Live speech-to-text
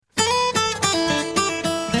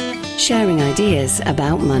sharing ideas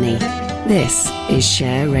about money. This is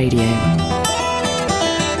Share Radio.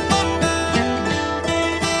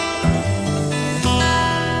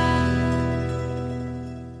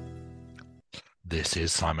 This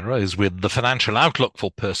is Simon Rose with the financial outlook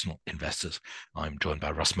for personal investors. I'm joined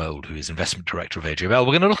by Russ Mould, who is investment director of AJBL.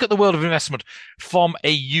 We're going to look at the world of investment from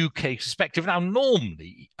a UK perspective. Now,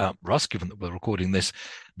 normally, Russ, given that we're recording this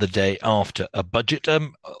the day after a budget,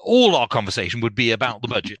 all our conversation would be about the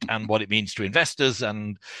budget and what it means to investors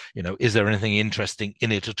and, you know, is there anything interesting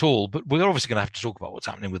in it at all? But we're obviously going to have to talk about what's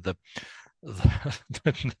happening with the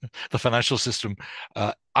financial system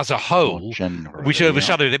as a whole, which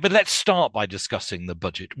overshadowed it. But let's start by discussing the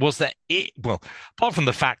budget. Was there, apart from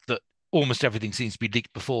the fact that almost everything seems to be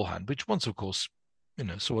leaked beforehand, which once, of course, you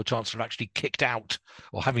know, saw a chancellor actually kicked out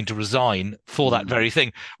or having to resign for that very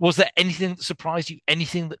thing. Was there anything that surprised you?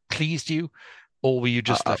 Anything that pleased you? Or were you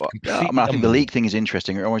just left completely I think the leak thing is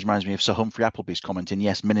interesting. It always reminds me of Sir Humphrey Appleby's comment in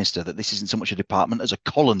Yes Minister that this isn't so much a department as a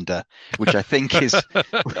colander, which I think is,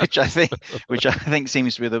 which I think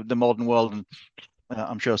seems to be the modern world, and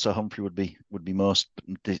I'm sure Sir Humphrey would be most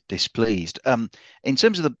displeased. In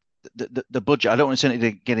terms of the budget, I don't want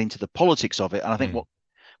to get into the politics of it, and I think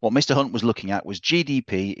what Mr. Hunt was looking at was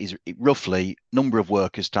GDP is roughly number of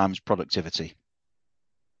workers times productivity,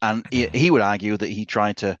 and he would argue that he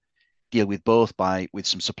tried to deal with both with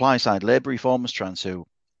some supply side labour reforms, trying to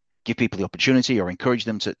give people the opportunity or encourage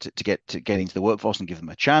them to get into the workforce and give them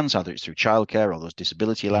a chance, either it's through childcare or those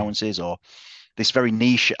disability allowances, or this very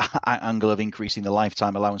niche angle of increasing the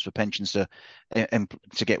lifetime allowance for pensions to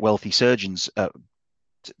get wealthy surgeons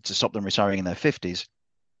to stop them retiring in their 50s.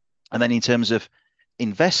 And then in terms of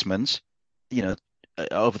investment, you know,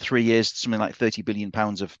 over 3 years, something like £30 billion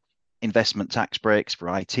of investment tax breaks for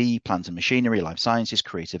IT, plant and machinery, life sciences,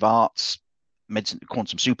 creative arts, medicine,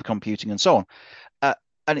 quantum supercomputing, and so on.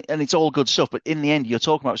 And it's all good stuff. But in the end, you're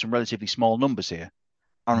talking about some relatively small numbers here.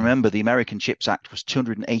 And remember, the American Chips Act was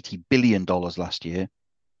 $280 billion last year.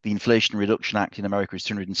 The Inflation Reduction Act in America is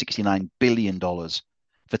 $269 billion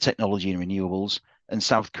for technology and renewables. And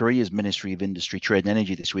South Korea's Ministry of Industry, Trade and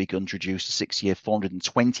Energy this week introduced a 6-year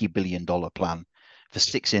 $420 billion plan for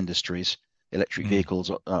 6 industries: electric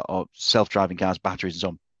vehicles, or self-driving cars, batteries,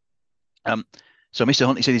 and so on. So Mr.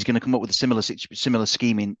 Huntley said he's going to come up with a similar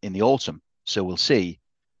scheme in the autumn. So we'll see.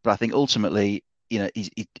 But I think ultimately, you know,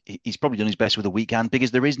 he's probably done his best with a weak hand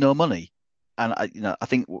because there is no money. And I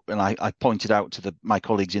think, and I pointed out to my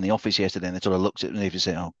colleagues in the office yesterday, and they sort of looked at me and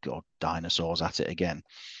said, "Oh God, dinosaurs at it again."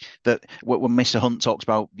 That when Mr. Hunt talks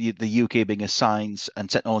about the UK being a science and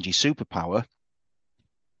technology superpower,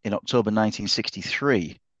 in October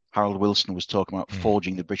 1963. Harold Wilson was talking about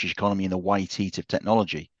forging the British economy in the white heat of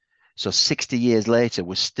technology. So 60 years later,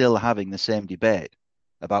 we're still having the same debate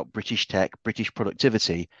about British tech, British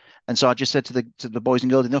productivity. And so I just said to the boys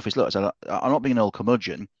and girls in the office, look, I said, I'm not being an old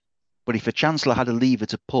curmudgeon, but if a chancellor had a lever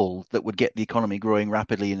to pull that would get the economy growing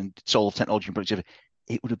rapidly and solve technology and productivity,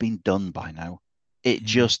 it would have been done by now. It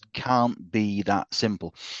just can't be that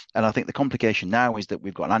simple. And I think the complication now is that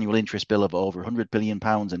we've got an annual interest bill of over £100 billion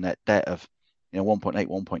and net debt of 1.8,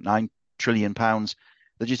 1.9 trillion pounds.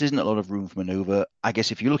 There just isn't a lot of room for manoeuvre. I guess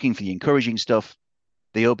if you're looking for the encouraging stuff,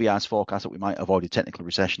 the OBI's forecast that we might avoid a technical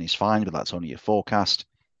recession is fine, but that's only a forecast.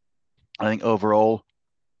 I think overall,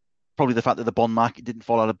 probably the fact that the bond market didn't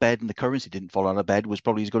fall out of bed and the currency didn't fall out of bed was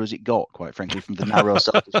probably as good as it got, quite frankly, from the narrow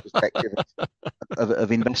selfish perspective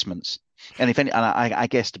of investments. And I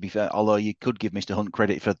guess, to be fair, although you could give Mr. Hunt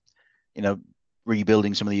credit for,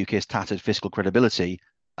 rebuilding some of the UK's tattered fiscal credibility,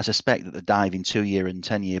 I suspect that the dive in 2-year and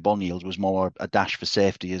 10-year bond yields was more a dash for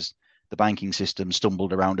safety as the banking system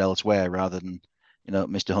stumbled around elsewhere, rather than,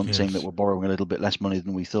 Mr. Hunt saying that we're borrowing a little bit less money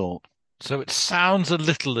than we thought. So it sounds a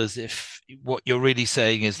little as if what you're really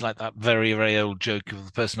saying is like that very, very old joke of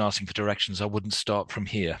the person asking for directions. I wouldn't start from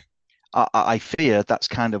here. I fear that's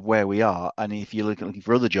kind of where we are. And if you're looking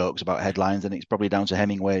for other jokes about headlines, then it's probably down to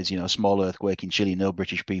Hemingway's, small earthquake in Chile, no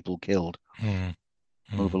British people killed.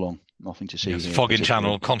 Move along. Nothing to see. Yes, fog in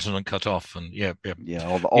channel, continent cut off, and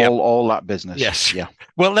all that business. Yes. Yeah.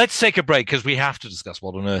 Well, let's take a break because we have to discuss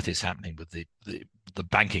what on earth is happening with the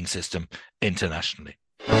banking system internationally.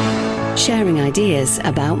 Sharing ideas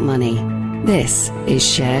about money. This is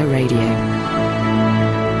Share Radio.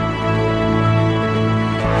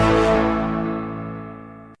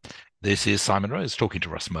 This is Simon Rose talking to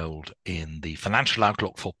Russ Mould in the financial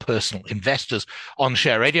outlook for personal investors on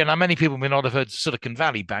Share Radio. Now, many people may not have heard of Silicon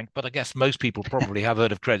Valley Bank, but I guess most people probably have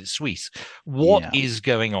heard of Credit Suisse. What is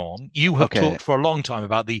going on? You have talked for a long time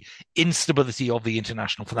about the instability of the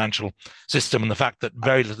international financial system and the fact that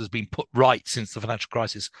very little has been put right since the financial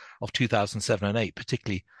crisis of 2007 and 8,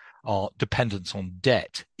 particularly our dependence on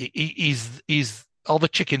debt, are the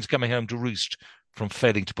chickens coming home to roost from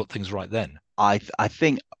failing to put things right then? I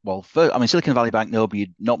think, well, first, I mean, Silicon Valley Bank,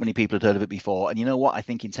 not many people had heard of it before. And you know what? I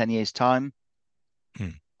think in 10 years' time, Hmm.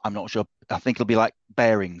 I'm not sure. I think it'll be like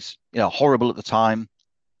Bearings, horrible at the time,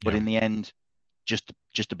 but Yeah. in the end, just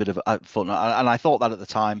a bit of fun. And I thought that at the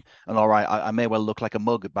time. And all right, I may well look like a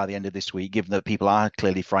mug by the end of this week, given that people are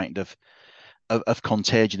clearly frightened of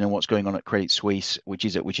contagion and what's going on at Credit Suisse, which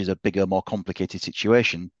is a bigger, more complicated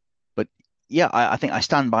situation. But yeah, I think I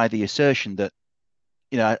stand by the assertion that,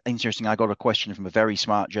 interesting. I got a question from a very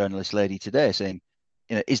smart journalist lady today saying,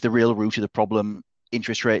 is the real root of the problem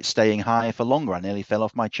interest rates staying higher for longer? I nearly fell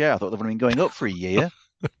off my chair. I thought they've only been going up for a year.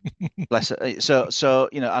 Bless her. So,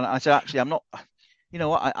 and I said, actually, I'm not,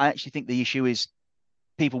 what, I actually think the issue is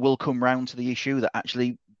people will come round to the issue that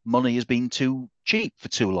actually money has been too cheap for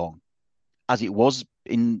too long, as it was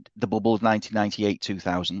in the bubble of 1998,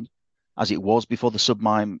 2000, as it was before the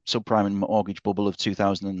subprime and mortgage bubble of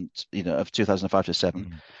 2000, of 2005 to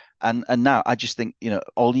 7. Mm. And now I just think,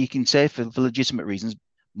 all you can say for legitimate reasons,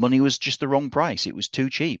 money was just the wrong price. It was too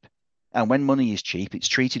cheap. And when money is cheap, it's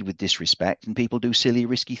treated with disrespect and people do silly,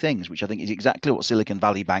 risky things, which I think is exactly what Silicon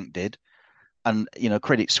Valley Bank did. And,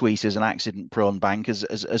 Credit Suisse as an accident-prone bank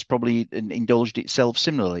has probably indulged itself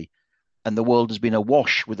similarly. And the world has been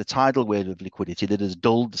awash with a tidal wave of liquidity that has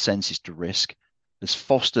dulled the senses to risk, has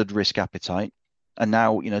fostered risk appetite. And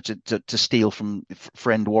now, to steal from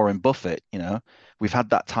friend Warren Buffett, we've had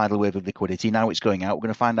that tidal wave of liquidity. Now it's going out. We're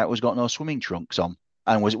going to find out who's got no swimming trunks on.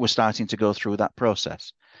 And we're starting to go through that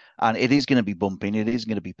process. And it is going to be bumping. It is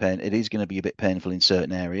going to be It is going to be a bit painful in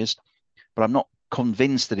certain areas. But I'm not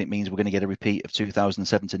convinced that it means we're going to get a repeat of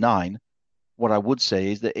 2007 to 9. What I would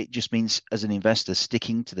say is that it just means, as an investor,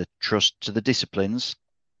 sticking to the trust, to the disciplines.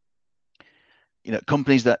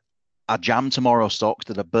 Companies that are jammed tomorrow stocks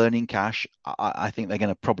that are burning cash, I think they're going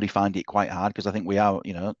to probably find it quite hard, because I think we are,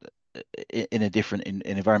 in a different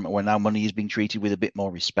environment where now money is being treated with a bit more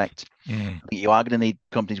respect. Mm. I think you are going to need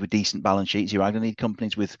companies with decent balance sheets. You are going to need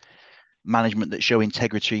companies with management that show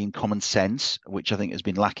integrity and common sense, which I think has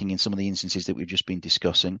been lacking in some of the instances that we've just been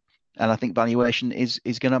discussing. And I think valuation is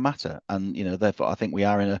going to matter. And, therefore, I think we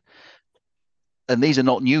are and these are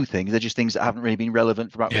not new things. They're just things that haven't really been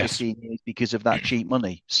relevant for about 15 years because of that cheap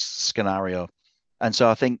money scenario. And so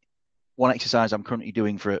I think one exercise I'm currently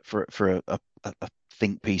doing for a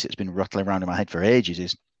think piece that's been rattling around in my head for ages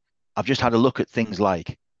is I've just had a look at things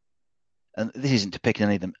like, and this isn't to pick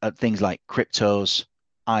any of them, things like cryptos,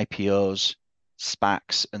 IPOs,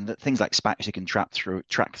 SPACs, and things like SPACs you can track through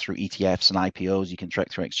ETFs, and IPOs you can track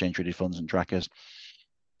through exchange traded funds and trackers,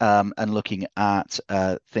 and looking at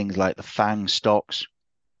things like the FANG stocks.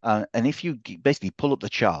 And if you basically pull up the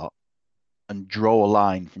chart and draw a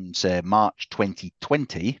line from, say, March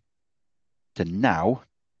 2020 to now,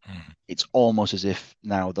 it's almost as if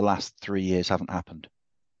now the last 3 years haven't happened.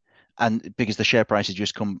 And because the share prices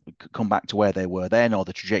just come back to where they were then, or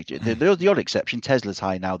the trajectory. The odd exception, Tesla's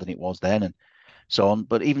higher now than it was then, and so on.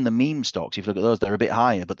 But even the meme stocks, if you look at those, they're a bit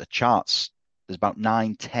higher. But the charts, there's about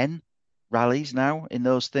 9, 10 rallies now in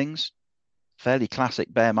those things. Fairly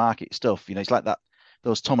classic bear market stuff. It's like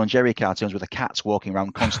those Tom and Jerry cartoons with the cats walking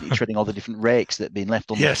around constantly treading all the different rakes that have been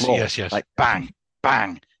left on the floor. Yes. Like bang,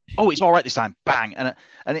 bang. Oh, it's all right this time. Bang. And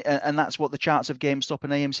that's what the charts of GameStop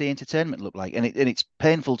and AMC Entertainment look like. And it's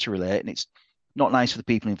painful to relate, and it's not nice for the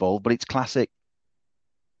people involved, but it's classic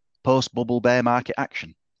post-bubble bear market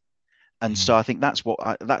action. And so I think that's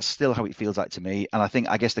still how it feels like to me. And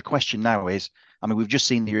I guess the question now is, I mean, we've just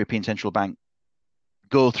seen the European Central Bank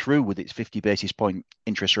go through with its 50 basis point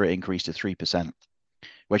interest rate increase to 3%,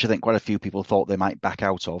 which I think quite a few people thought they might back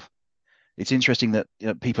out of. It's interesting that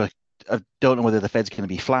people don't know whether the Fed's going to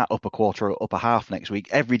be flat, up a quarter, or up a half next week.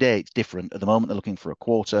 Every day it's different. At the moment, they're looking for a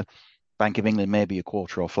quarter. Bank of England may be a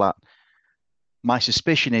quarter or flat. My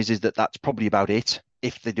suspicion is that that's probably about it,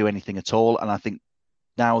 if they do anything at all. And I think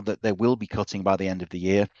now that they will be cutting by the end of the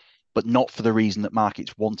year, but not for the reason that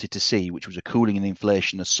markets wanted to see, which was a cooling in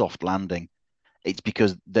inflation, a soft landing. It's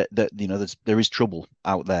because there is trouble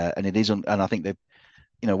out there, and it isn't. And I think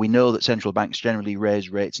we know that central banks generally raise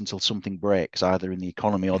rates until something breaks, either in the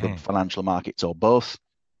economy or the financial markets, or both.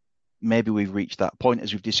 Maybe we've reached that point,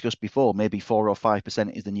 as we've discussed before. Maybe 4 or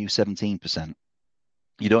 5% is the new 17%.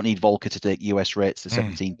 You don't need Volcker to take US rates to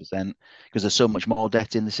 17% because there's so much more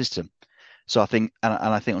debt in the system. So I think, and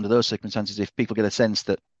I think under those circumstances, if people get a sense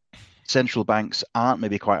that central banks aren't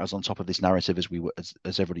maybe quite as on top of this narrative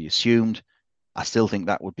as everybody assumed, I still think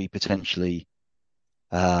that would be potentially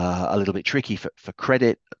a little bit tricky for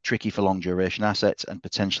credit, tricky for long duration assets, and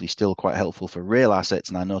potentially still quite helpful for real assets.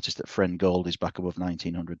 And I noticed that Friend Gold is back above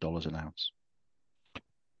 $1,900 an ounce.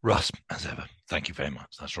 Russ, as ever, thank you very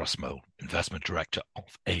much. That's Russ Mould, Investment Director of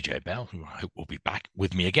AJ Bell, who I hope will be back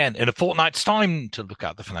with me again in a fortnight's time to look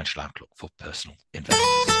at the financial outlook for personal investors.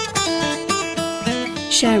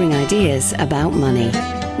 Sharing ideas about money.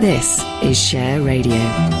 This is Share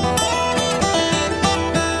Radio.